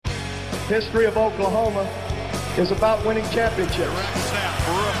history of Oklahoma is about winning championships. Direct snap.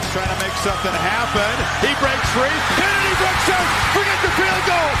 Brooks trying to make something happen. He breaks free. Kennedy breaks out. Forget the field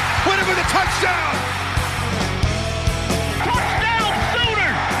goal. Win it with a touchdown. Touchdown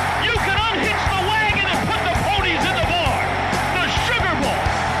Sooners! You can unhitch the wagon and put the ponies in the barn. The Sugar Bowl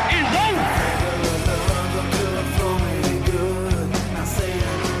is over.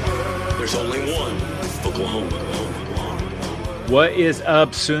 There's only one Oklahoma. What is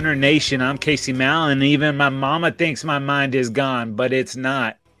up, Sooner Nation? I'm Casey Mallon. Even my mama thinks my mind is gone, but it's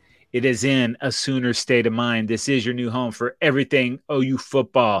not. It is in a Sooner state of mind. This is your new home for everything OU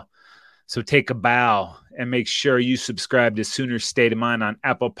football. So take a bow and make sure you subscribe to Sooner State of Mind on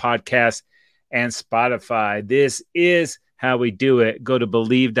Apple Podcasts and Spotify. This is how we do it. Go to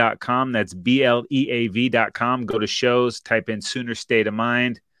Believe.com. That's BLEAV.com. Go to shows, type in Sooner State of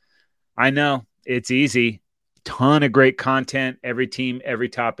Mind. I know, it's easy. Ton of great content, every team, every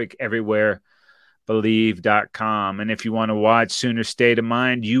topic, everywhere. Believe.com. And if you want to watch Sooner State of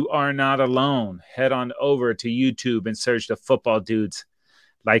Mind, you are not alone. Head on over to YouTube and search the Football Dudes.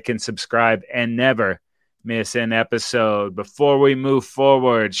 Like and subscribe and never miss an episode. Before we move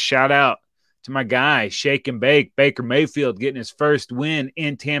forward, shout out to my guy, Shake and Bake, Baker Mayfield, getting his first win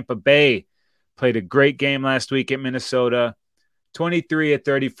in Tampa Bay. Played a great game last week at Minnesota. 23 of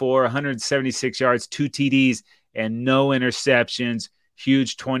 34, 176 yards, 2 TDs, and no interceptions.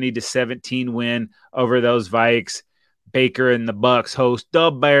 Huge 20-17 win over those Vikes. Baker and the Bucks host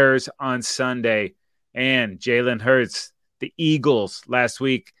the Bears on Sunday. And Jalen Hurts, the Eagles, last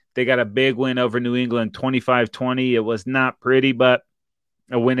week, they got a big win over New England, 25-20. It was not pretty, but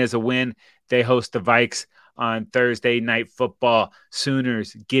a win is a win. They host the Vikes on Thursday Night Football.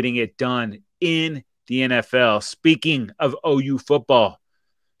 Sooners getting it done in the NFL. Speaking of OU football,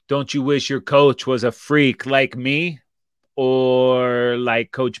 don't you wish your coach was a freak like me or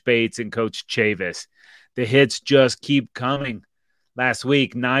like Coach Bates and Coach Chavis? The hits just keep coming. Last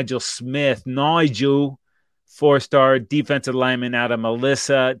week, Nigel, 4-star defensive lineman out of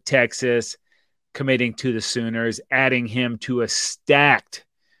Melissa, Texas, committing to the Sooners, adding him to a stacked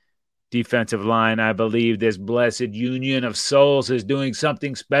defensive line. I believe this blessed union of souls is doing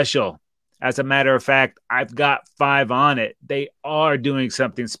something special. As a matter of fact, I've got 5 on it. They are doing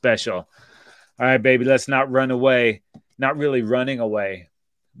something special. All right, baby, let's not run away. Not really running away.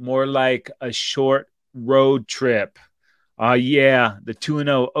 More like a short road trip. Yeah, the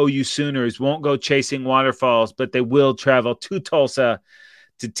 2-0 OU Sooners won't go chasing waterfalls, but they will travel to Tulsa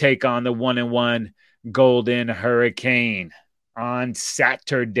to take on the 1-1 Golden Hurricane on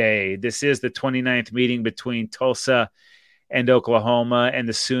Saturday. This is the 29th meeting between Tulsa and Oklahoma, and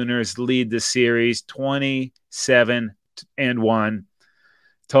the Sooners lead the series 27-1.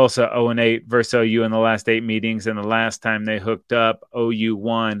 Tulsa 0-8 versus OU in the last 8 meetings, and the last time they hooked up, OU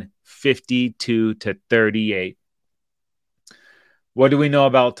won 52-38. What do we know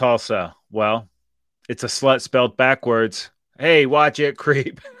about Tulsa? Well, it's a slut spelled backwards. Hey, watch it,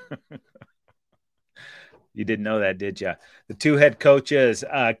 creep. You didn't know that, did you? The 2 head coaches,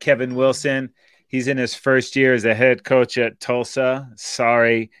 Kevin Wilson, he's in his first year as a head coach at Tulsa.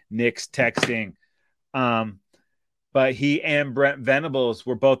 Sorry, Nick's texting. But he and Brent Venables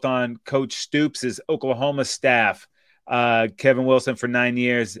were both on Coach Stoops' Oklahoma staff. Kevin Wilson for 9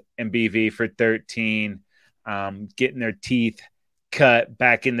 years and BV for 13. Getting their teeth cut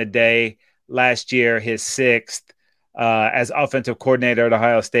back in the day. Last year, his 6th. As offensive coordinator at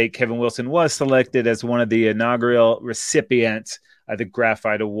Ohio State, Kevin Wilson was selected as one of the inaugural recipients of the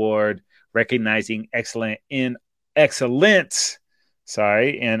Graphite Award, recognizing excellence in offensive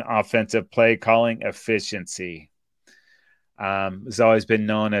play calling efficiency. Has always been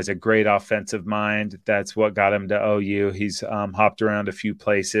known as a great offensive mind. That's what got him to OU. He's hopped around a few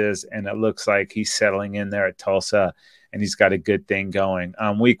places, and it looks like he's settling in there at Tulsa, and he's got a good thing going.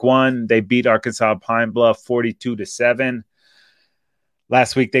 Week 1, they beat Arkansas Pine Bluff 42-7.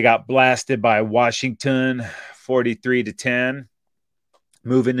 Last week, they got blasted by Washington 43-10.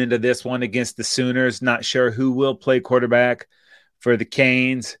 Moving into this one against the Sooners, not sure who will play quarterback for the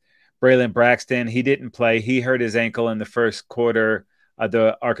Canes. Braylon Braxton, he didn't play. He hurt his ankle in the first quarter of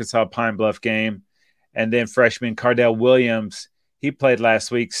the Arkansas Pine Bluff game. And then freshman Cardell Williams, he played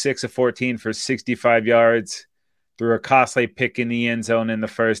last week, 6 of 14 for 65 yards, threw a costly pick in the end zone in the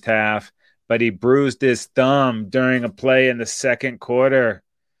first half, but he bruised his thumb during a play in the second quarter.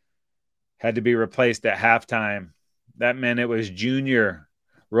 Had to be replaced at halftime. That meant it was junior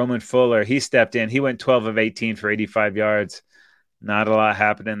Roman Fuller. He stepped in. He went 12 of 18 for 85 yards. Not a lot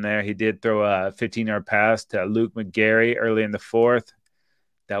happening there. He did throw a 15-yard pass to Luke McGarry early in the fourth.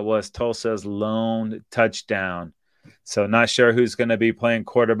 That was Tulsa's lone touchdown. So not sure who's going to be playing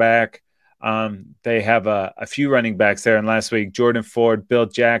quarterback. They have a few running backs there. And last week, Jordan Ford, Bill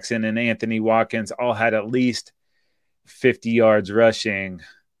Jackson, and Anthony Watkins all had at least 50 yards rushing.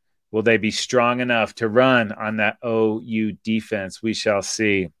 Will they be strong enough to run on that OU defense? We shall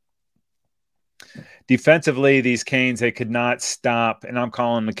see. Defensively, these Canes, they could not stop, and I'm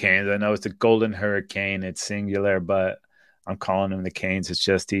calling them the Canes. I know it's a Golden Hurricane. It's singular, but I'm calling them the Canes. It's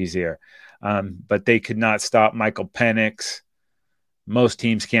just easier. But they could not stop Michael Penix. Most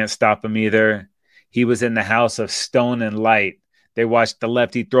teams can't stop him either. He was in the house of stone and light. They watched the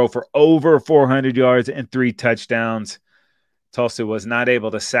lefty throw for over 400 yards and 3 touchdowns. Tulsa was not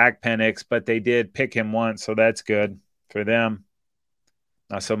able to sack Penix, but they did pick him once, so that's good for them.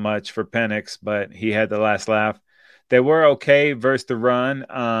 Not so much for Penix, but he had the last laugh. They were okay versus the run.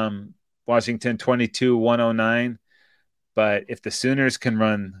 Washington 22-109. But if the Sooners can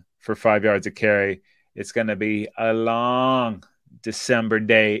run for 5 yards a carry, it's going to be a long December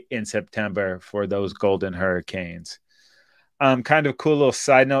day in September for those Golden Hurricanes. Kind of cool little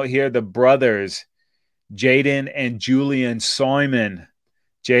side note here. The brothers, Jaden and Julian Soyman,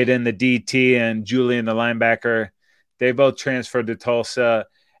 Jaden the DT and Julian the linebacker, they both transferred to Tulsa,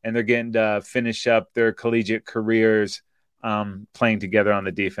 and they're getting to finish up their collegiate careers playing together on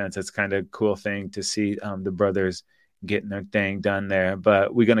the defense. It's kind of a cool thing to see the brothers getting their thing done there.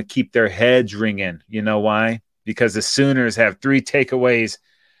 But we're going to keep their heads ringing. You know why? Because the Sooners have 3 takeaways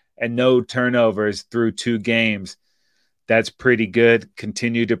and no turnovers through 2 games. That's pretty good.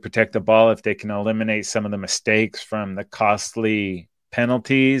 Continue to protect the ball. If they can eliminate some of the mistakes from the costly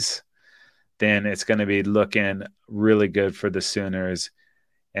penalties, then it's going to be looking really good for the Sooners.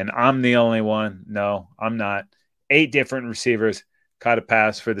 And I'm the only one. No, I'm not. 8 different receivers caught a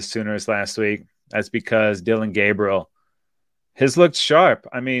pass for the Sooners last week. That's because Dylan Gabriel has looked sharp.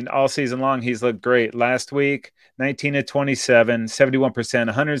 I mean, all season long, he's looked great. Last week, 19-27, 71%,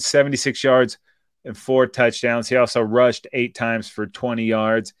 176 yards and 4 touchdowns. He also rushed 8 times for 20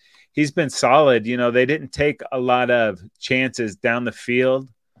 yards. He's been solid. You know, they didn't take a lot of chances down the field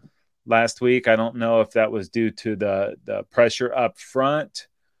last week. I don't know if that was due to the pressure up front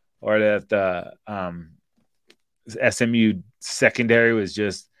or that the SMU secondary was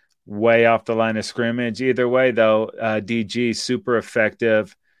just way off the line of scrimmage. Either way, though, DG, super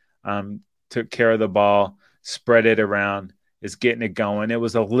effective, took care of the ball, spread it around, is getting it going. It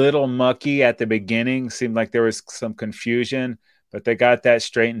was a little mucky at the beginning. Seemed like there was some confusion, but they got that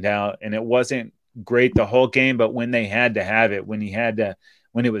straightened out, and it wasn't great the whole game, but when they had to have it, when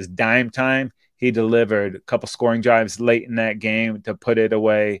it was dime time, he delivered a couple scoring drives late in that game to put it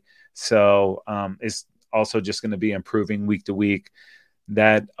away. So it's also just going to be improving week to week.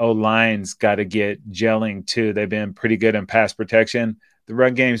 That O-line's got to get gelling too. They've been pretty good in pass protection. The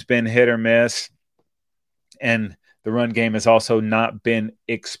run game's been hit or miss, and the run game has also not been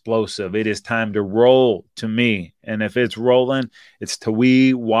explosive. It is time to roll to me, and if it's rolling, it's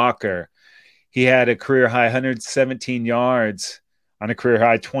Tawee Walker. He had a career-high 117 yards on a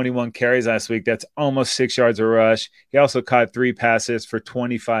career-high 21 carries last week. That's almost 6 yards a rush. He also caught 3 passes for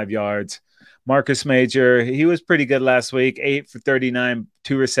 25 yards. Marcus Major, he was pretty good last week, 8 for 39,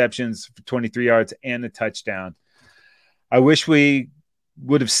 2 receptions for 23 yards and a touchdown. I wish we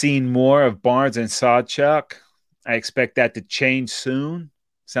would have seen more of Barnes and Sawchuk. I expect that to change soon.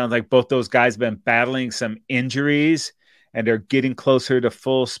 Sounds like both those guys have been battling some injuries and are getting closer to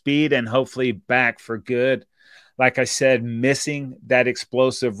full speed and hopefully back for good. Like I said, missing that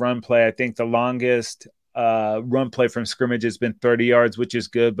explosive run play. I think the longest run play from scrimmage has been 30 yards, which is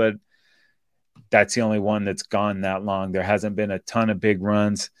good, but that's the only one that's gone that long. There hasn't been a ton of big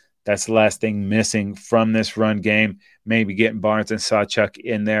runs. That's the last thing missing from this run game. Maybe getting Barnes and Sawchuk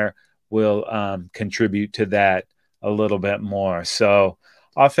in there will contribute to that a little bit more. So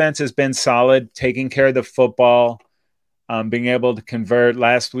offense has been solid, taking care of the football, being able to convert.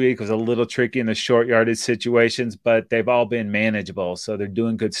 Last week was a little tricky in the short yardage situations, but they've all been manageable. So they're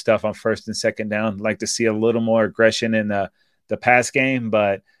doing good stuff on first and second down. Like to see a little more aggression in the pass game,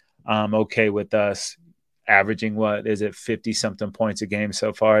 but I'm okay with us averaging, 50-something points a game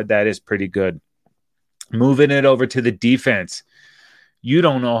so far. That is pretty good. Moving it over to the defense. You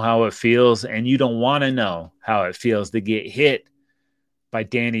don't know how it feels, and you don't want to know how it feels to get hit by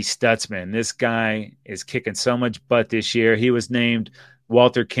Danny Stutzman. This guy is kicking so much butt this year. He was named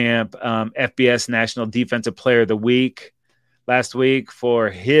Walter Camp FBS National Defensive Player of the Week last week for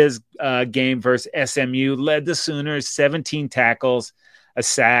his game versus SMU. Led the Sooners, 17 tackles, a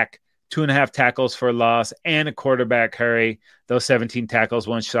sack, 2.5 tackles for a loss, and a quarterback hurry. Those 17 tackles,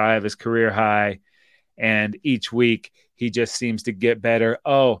 one shy of his career high. And each week, he just seems to get better.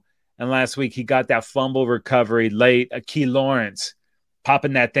 Oh, and last week, he got that fumble recovery late. Key Lawrence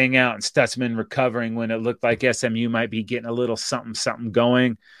popping that thing out and Stutzman recovering when it looked like SMU might be getting a little something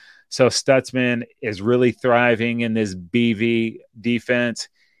going. So Stutzman is really thriving in this BV defense.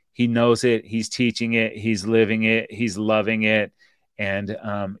 He knows it. He's teaching it. He's living it. He's loving it. And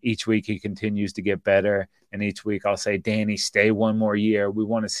each week he continues to get better. And each week I'll say, Danny, stay one more year. We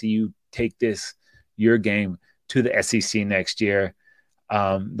want to see you take your game to the SEC next year.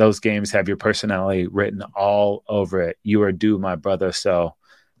 Those games have your personality written all over it. You are due, my brother. So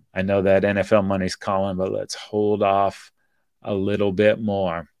I know that NFL money's calling, but let's hold off a little bit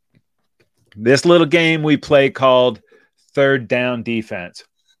more. This little game we play called third down defense.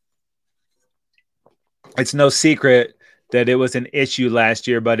 It's no secret that it was an issue last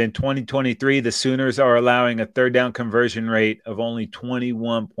year, but in 2023, the Sooners are allowing a third down conversion rate of only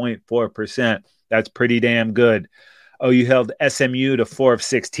 21.4%. That's pretty damn good. You held SMU to 4 of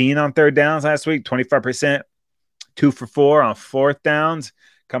 16 on third downs last week, 25%, 2 for 4 on fourth downs.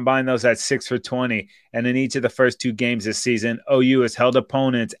 Combine those at 6 for 20. And in each of the first 2 games this season, OU has held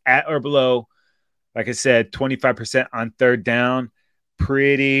opponents at or below, like I said, 25% on third down.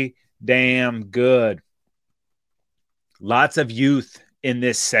 Pretty damn good. Lots of youth in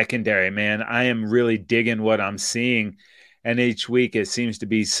this secondary, man. I am really digging what I'm seeing. And each week it seems to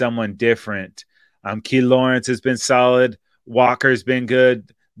be someone different. Key Lawrence has been solid. Walker's been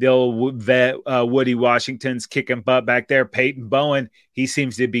good. The old vet, Woody Washington's kicking butt back there. Peyton Bowen, he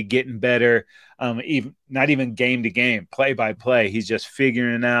seems to be getting better, not even game to game, play by play. He's just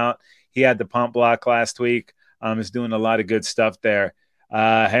figuring it out. He had the pump block last week. Is doing a lot of good stuff there.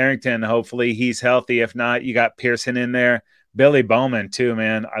 Harrington, hopefully he's healthy. If not, you got Pearson in there. Billy Bowman too,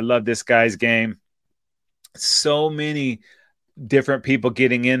 man. I love this guy's game. So many different people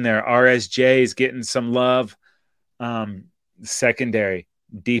getting in there. RSJ is getting some love. Secondary.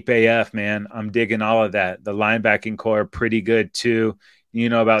 Deep AF, man. I'm digging all of that. The linebacking core, pretty good too. You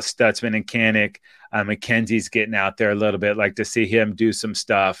know about Stutzman and Kanik. McKenzie's getting out there a little bit. Like to see him do some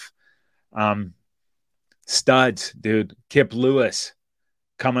stuff. Studs, dude. Kip Lewis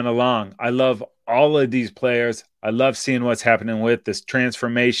coming along. I love all of these players. I love seeing what's happening with this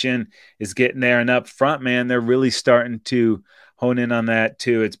transformation is getting there. And up front, man, they're really starting to hone in on that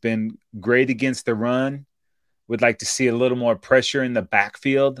too. It's been great against the run. Would like to see a little more pressure in the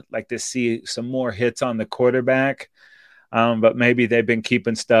backfield, like to see some more hits on the quarterback. But maybe they've been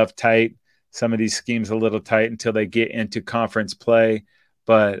keeping stuff tight, some of these schemes a little tight until they get into conference play.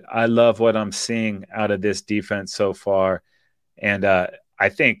 But I love what I'm seeing out of this defense so far. And I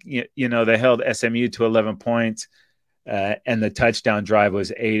think, you know, they held SMU to 11 points and the touchdown drive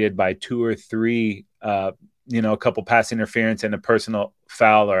was aided by 2 or 3, a couple pass interference and a personal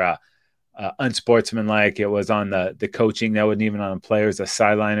foul or unsportsmanlike. It was on the coaching. That wasn't even on the players, a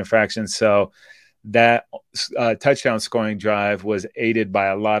sideline infraction. So that touchdown scoring drive was aided by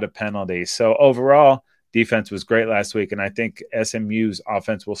a lot of penalties. So overall, defense was great last week. And I think SMU's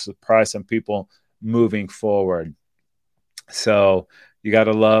offense will surprise some people moving forward. So you got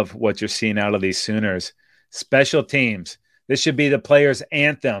to love what you're seeing out of these Sooners. Special teams. This should be the players'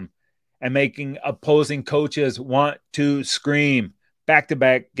 anthem and making opposing coaches want to scream.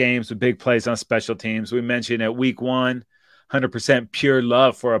 Back-to-back games with big plays on special teams. We mentioned at week 1, 100% pure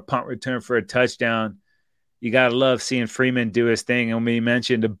love for a punt return for a touchdown. You got to love seeing Freeman do his thing. And we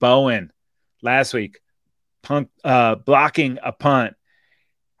mentioned Bowen last week, blocking a punt.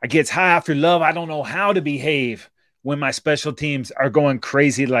 I get high after love. I don't know how to behave when my special teams are going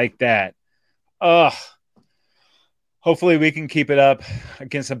crazy like that. Hopefully we can keep it up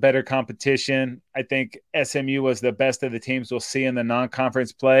against a better competition. I think SMU was the best of the teams we'll see in the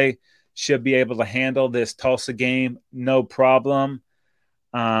non-conference play. Should be able to handle this Tulsa game, no problem,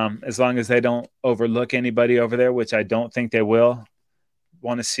 as long as they don't overlook anybody over there, which I don't think they will.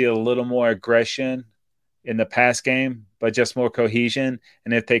 Want to see a little more aggression in the pass game, but just more cohesion.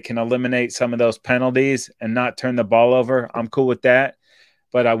 And if they can eliminate some of those penalties and not turn the ball over, I'm cool with that.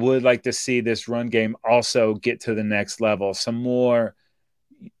 But I would like to see this run game also get to the next level, some more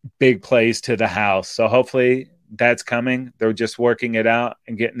big plays to the house. So hopefully that's coming. They're just working it out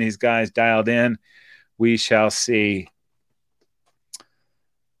and getting these guys dialed in. We shall see.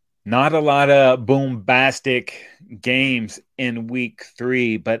 Not a lot of bombastic games in week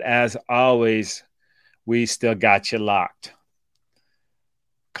 3, but as always, we still got you locked.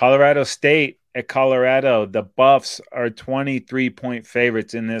 Colorado State at Colorado. The Buffs are 23-point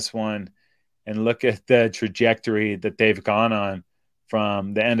favorites in this one. And look at the trajectory that they've gone on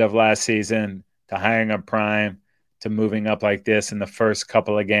from the end of last season to hiring a prime to moving up like this in the first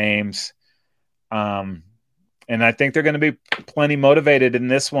couple of games. And I think they're going to be plenty motivated in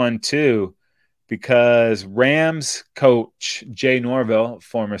this one too. because Rams coach Jay Norville,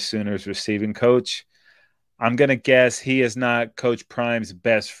 former Sooners receiving coach, I'm going to guess he is not Coach Prime's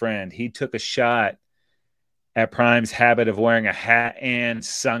best friend. He took a shot at Prime's habit of wearing a hat and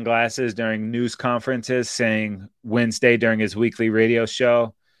sunglasses during news conferences, saying Wednesday during his weekly radio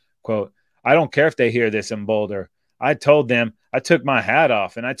show, quote, "I don't care if they hear this in Boulder. I told them I took my hat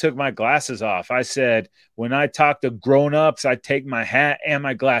off and I took my glasses off. I said, when I talk to grown-ups, I take my hat and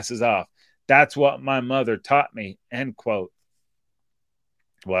my glasses off. That's what my mother taught me," end quote.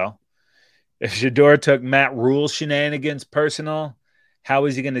 Well, if Shador took Matt Rule's shenanigans personal, how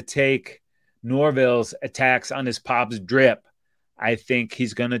is he going to take Norville's attacks on his pop's drip? I think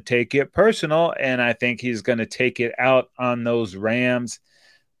he's going to take it personal, and I think he's going to take it out on those Rams.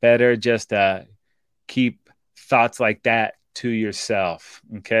 Better just keep thoughts like that to yourself,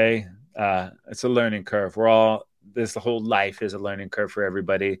 okay? It's a learning curve. The whole life is a learning curve for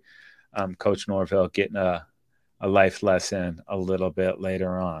everybody. Coach Norville getting a life lesson a little bit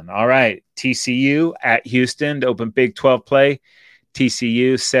later on. All right, TCU at Houston to open Big 12 play.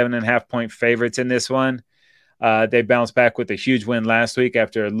 TCU 7.5-point favorites in this one. They bounced back with a huge win last week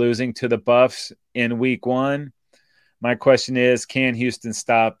after losing to the Buffs in week 1. My question is, can Houston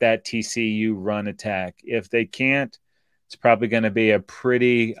stop that TCU run attack? If they can't, it's probably going to be a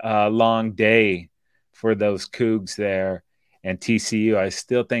pretty long day for those Cougs there. And TCU, I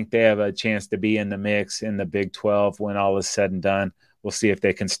still think they have a chance to be in the mix in the Big 12 when all is said and done. We'll see if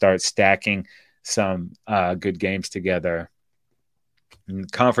they can start stacking some good games together.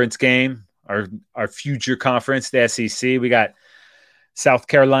 Conference game, our future conference, the SEC, we got South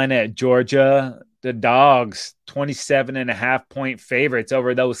Carolina at Georgia. The Dogs, 27.5-point favorites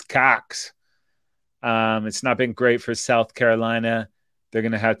over those Cocks. It's not been great for South Carolina. They're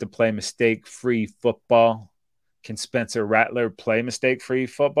going to have to play mistake-free football. Can Spencer Rattler play mistake-free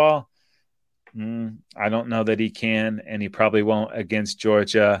football? I don't know that he can, and he probably won't against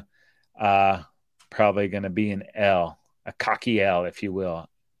Georgia. Probably going to be an L, a cocky L, if you will,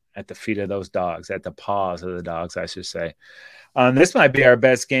 at the feet of those Dogs, at the paws of the Dogs, I should say. This might be our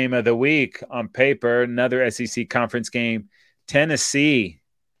best game of the week on paper. Another SEC conference game. Tennessee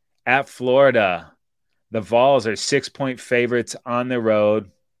at Florida. The Vols are 6-point favorites on the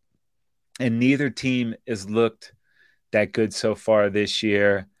road, and neither team has looked that good so far this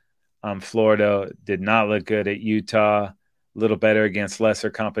year. Florida did not look good at Utah, a little better against lesser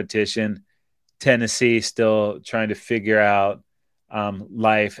competition. Tennessee still trying to figure out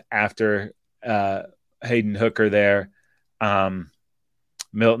life after Hayden Hooker there.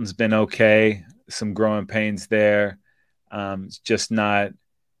 Milton's been okay, some growing pains there. It's just not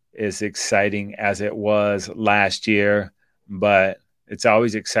as exciting as it was last year, but it's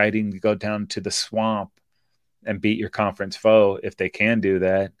always exciting to go down to the swamp and beat your conference foe if they can do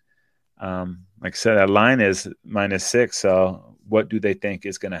that. Like I said, that line is -6, so what do they think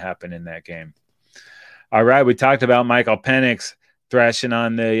is going to happen in that game? All right, we talked about Michael Penix thrashing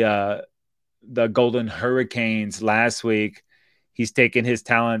on the Golden Hurricanes last week. He's taken his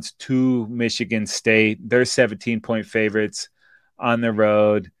talents to Michigan State. They're 17-point favorites on the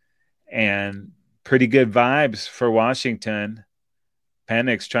road, and pretty good vibes for Washington.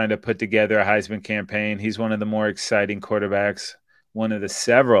 Penix trying to put together a Heisman campaign. He's one of the more exciting quarterbacks, one of the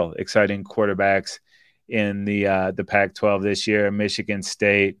several exciting quarterbacks in the Pac-12 this year. Michigan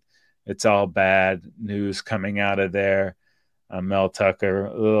State, it's all bad news coming out of there. Mel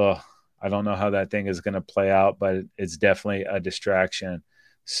Tucker, I don't know how that thing is going to play out, but it's definitely a distraction.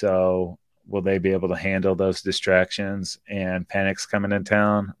 So will they be able to handle those distractions and Penix coming in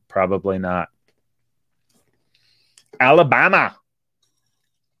town? Probably not. Alabama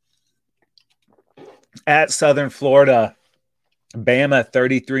at Southern Florida. Bama,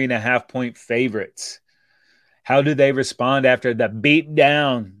 33.5-point favorites. How do they respond after the beat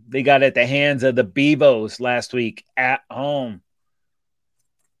down they got at the hands of the Beavos last week at home?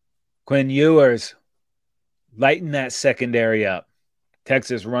 Quinn Ewers lighting that secondary up.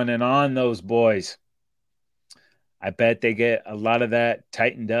 Texas running on those boys. I bet they get a lot of that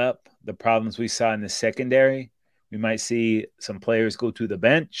tightened up. The problems we saw in the secondary, we might see some players go to the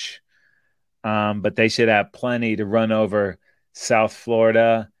bench, but they should have plenty to run over South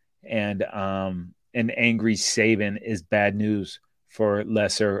Florida, and an angry Saban is bad news for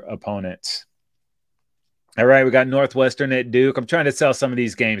lesser opponents. All right, we got Northwestern at Duke. I'm trying to sell some of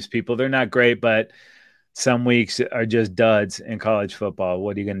these games, people. They're not great, but some weeks are just duds in college football.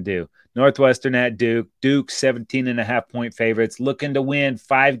 What are you going to do? Northwestern at Duke. Duke, 17.5-point favorites, looking to win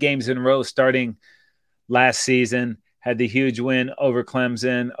 5 games in a row starting last season. Had the huge win over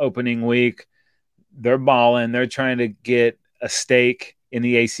Clemson opening week. They're balling. They're trying to get a stake in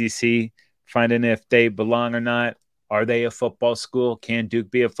the ACC finding if they belong or not. Are they a football school? Can Duke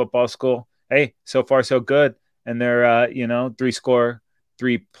be a football school? Hey, so far so good. And they're, 3+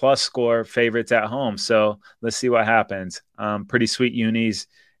 score favorites at home. So let's see what happens. Pretty sweet unis,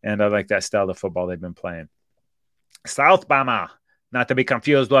 and I like that style of football they've been playing. South Bama, not to be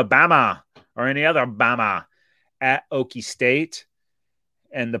confused with Bama or any other Bama, at Okie State.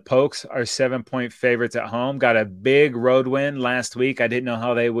 And the Pokes are 7-point favorites at home. Got a big road win last week. I didn't know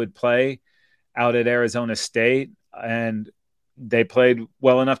how they would play out at Arizona State, and they played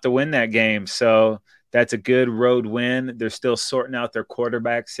well enough to win that game. So that's a good road win. They're still sorting out their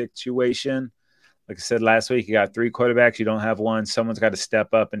quarterback situation. Like I said last week, you got 3 quarterbacks. You don't have one. Someone's got to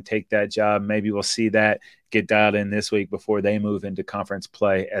step up and take that job. Maybe we'll see that get dialed in this week before they move into conference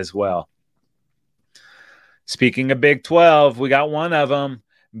play as well. Speaking of Big 12, we got one of them,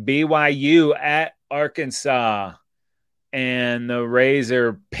 BYU at Arkansas. And the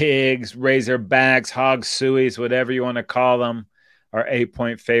Razor Pigs, Razorbacks, Hog Sueys, whatever you want to call them, are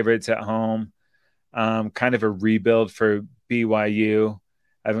 8-point favorites at home. Kind of a rebuild for BYU.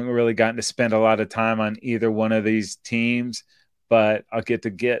 I haven't really gotten to spend a lot of time on either one of these teams, but I'll get to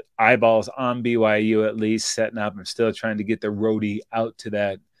get eyeballs on BYU at least, setting up. I'm still trying to get the roadie out to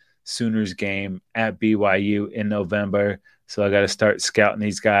that Sooners game at BYU in November. So I got to start scouting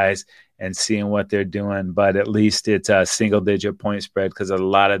these guys and seeing what they're doing. But at least it's a single-digit point spread, because a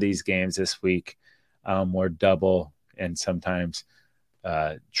lot of these games this week were double and sometimes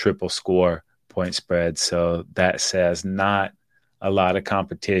triple score point spreads. So that says not a lot of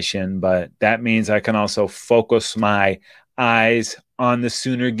competition, but that means I can also focus my eyes on the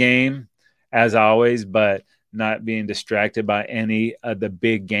Sooner game as always, but not being distracted by any of the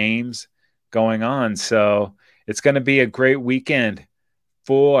big games going on. So it's going to be a great weekend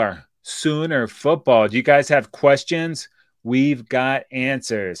for Sooner football. Do you guys have questions? We've got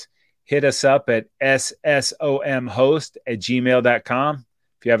answers. Hit us up at ssomhost@gmail.com.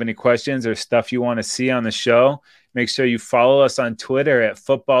 If you have any questions or stuff you want to see on the show, make sure you follow us on Twitter at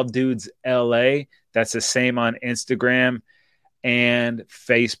FootballDudesLA. That's the same on Instagram and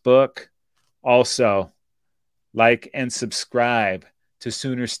Facebook. Also, like and subscribe to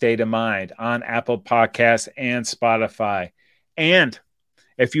Sooner State of Mind on Apple Podcasts and Spotify. And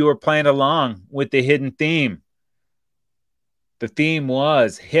if you were playing along with the hidden theme, the theme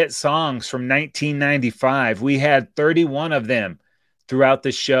was hit songs from 1995. We had 31 of them throughout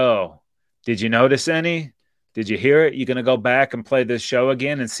the show. Did you notice any? Did you hear it? You're going to go back and play this show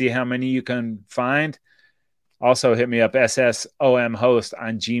again and see how many you can find. Also, hit me up, ssomhost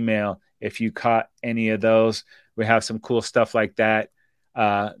on Gmail, if you caught any of those. We have some cool stuff like that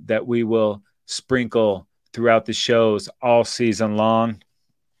that we will sprinkle throughout the shows all season long.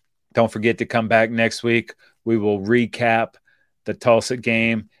 Don't forget to come back next week. We will recap the Tulsa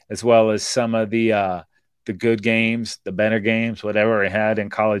game as well as some of the good games, the better games, whatever we had in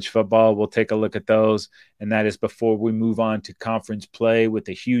college football. We'll take a look at those, and that is before we move on to conference play with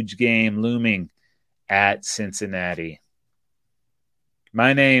a huge game looming at Cincinnati.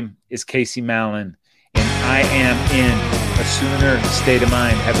 My name is Casey Mallon, and I am in a Sooner State of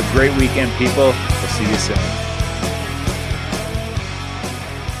Mind. Have a great weekend, people. We'll see you soon.